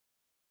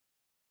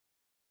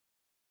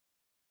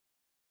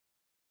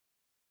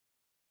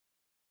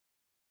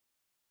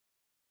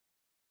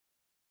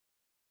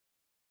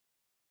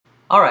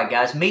Alright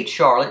guys, meet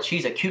Charlotte.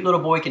 She's a cute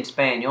little Boykin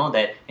Spaniel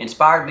that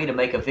inspired me to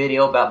make a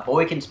video about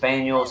Boykin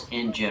Spaniels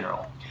in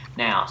general.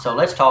 Now, so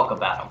let's talk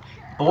about them.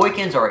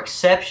 Boykins are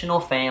exceptional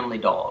family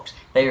dogs.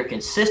 They are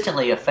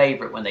consistently a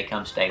favorite when they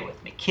come stay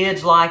with me.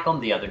 Kids like them,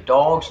 the other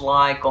dogs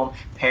like them,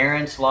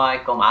 parents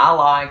like them, I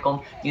like them.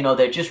 You know,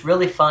 they're just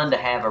really fun to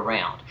have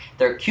around.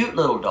 They're cute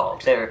little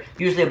dogs. They're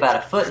usually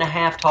about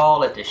 1.5 feet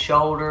tall at the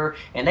shoulder,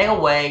 and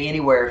they'll weigh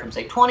anywhere from,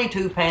 say,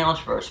 22 pounds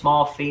for a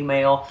small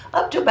female,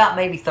 up to about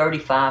maybe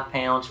 35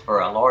 pounds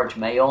for a large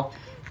male.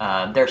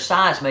 Their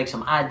size makes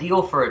them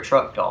ideal for a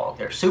truck dog.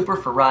 They're super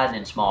for riding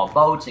in small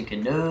boats and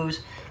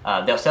canoes.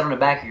 They'll sit on the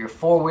back of your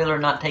four-wheeler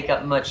and not take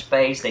up much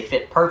space. They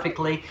fit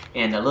perfectly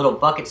in a little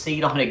bucket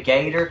seat on a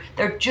gator.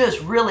 They're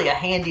just really a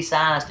handy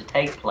size to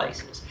take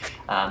places.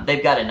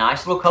 They've got a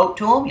nice little coat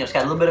to them. You know, it's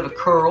got a little bit of a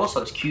curl,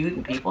 so it's cute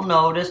and people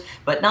notice,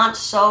 but not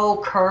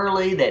so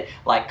curly that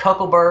like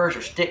cuckleburrs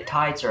or stick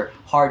tights are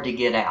hard to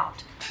get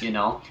out. You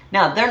know,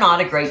 now they're not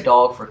a great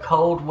dog for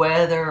cold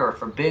weather or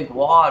for big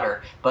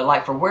water, but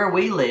like for where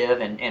we live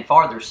and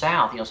farther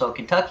south, you know, so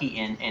Kentucky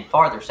and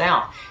farther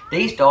south,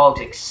 these dogs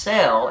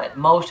excel at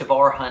most of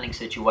our hunting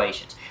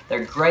situations.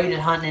 They're great at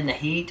hunting in the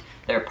heat.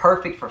 They're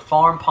perfect for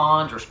farm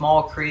ponds or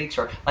small creeks,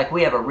 or like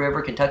we have a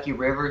river, Kentucky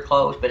River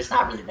close, but it's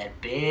not really that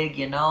big,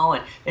 you know,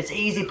 and it's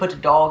easy to put the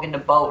dog in the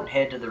boat and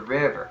head to the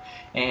river.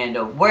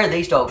 And where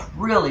these dogs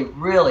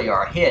really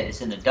are a hit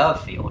is in the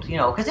dove field, you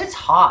know, because it's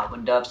hot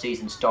when dove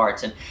season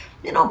starts, and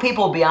you know,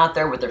 people will be out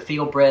there with their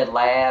field-bred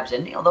labs,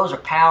 and you know, those are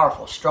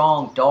powerful,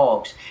 strong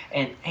dogs.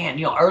 And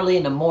you know, early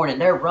in the morning,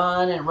 they're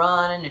running,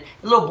 and the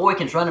little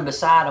Boykin's running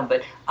beside them,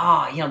 but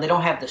you know, they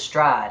don't have the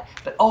stride.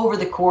 But over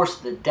the course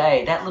of the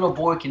day, that little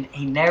Boykin,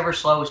 he never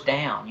slows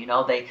down. You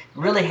know, they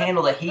really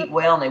handle the heat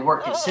well, and they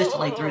work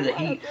consistently through the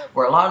heat,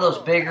 where a lot of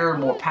those bigger,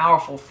 more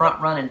powerful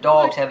front-running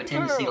dogs have a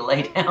tendency to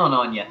lay down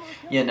on you.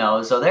 You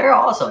know, so they're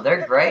awesome.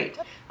 They're great.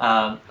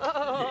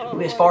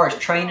 As far as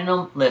training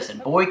them, listen,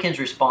 Boykins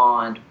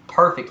respond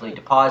perfectly to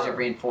positive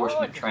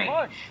reinforcement training.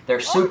 They're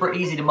super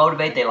easy to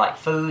motivate. They like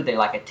food, they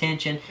like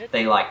attention,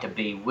 they like to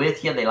be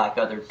with you, they like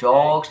other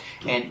dogs,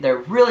 and they're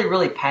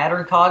really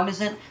pattern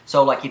cognizant.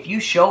 So like if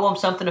you show them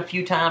something a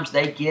few times,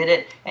 they get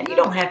it, and you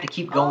don't have to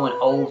keep going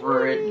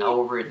over it and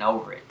over it and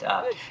over it.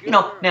 You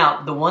know,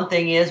 now the one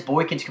thing is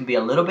Boykins can be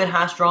a little bit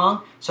high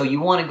strung, so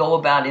you want to go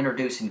about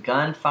introducing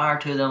gunfire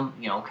to them,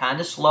 you know, kind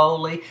of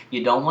slowly.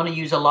 You don't want to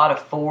use a lot of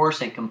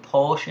force and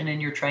compulsion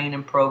in your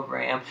training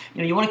program.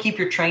 You know, you want to keep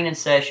your training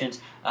sessions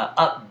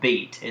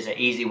upbeat is an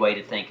easy way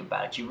to think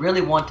about it. You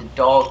really want the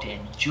dog to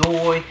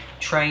enjoy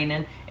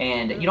training,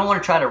 and you don't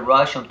want to try to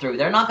rush them through.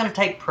 They're not going to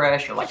take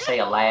pressure like, say,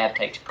 a lab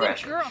takes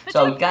pressure.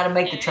 So you got to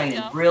make the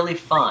training really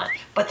fun.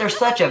 But they're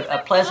such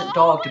a pleasant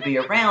dog to be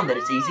around that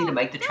it's easy to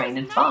make the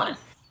training fun.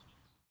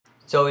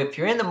 So if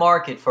you're in the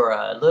market for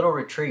a little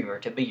retriever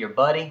to be your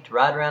buddy, to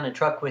ride around in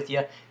truck with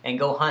you and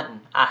go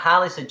hunting, I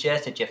highly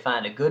suggest that you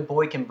find a good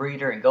Boykin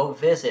breeder and go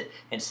visit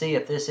and see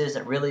if this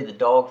isn't really the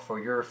dog for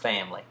your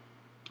family.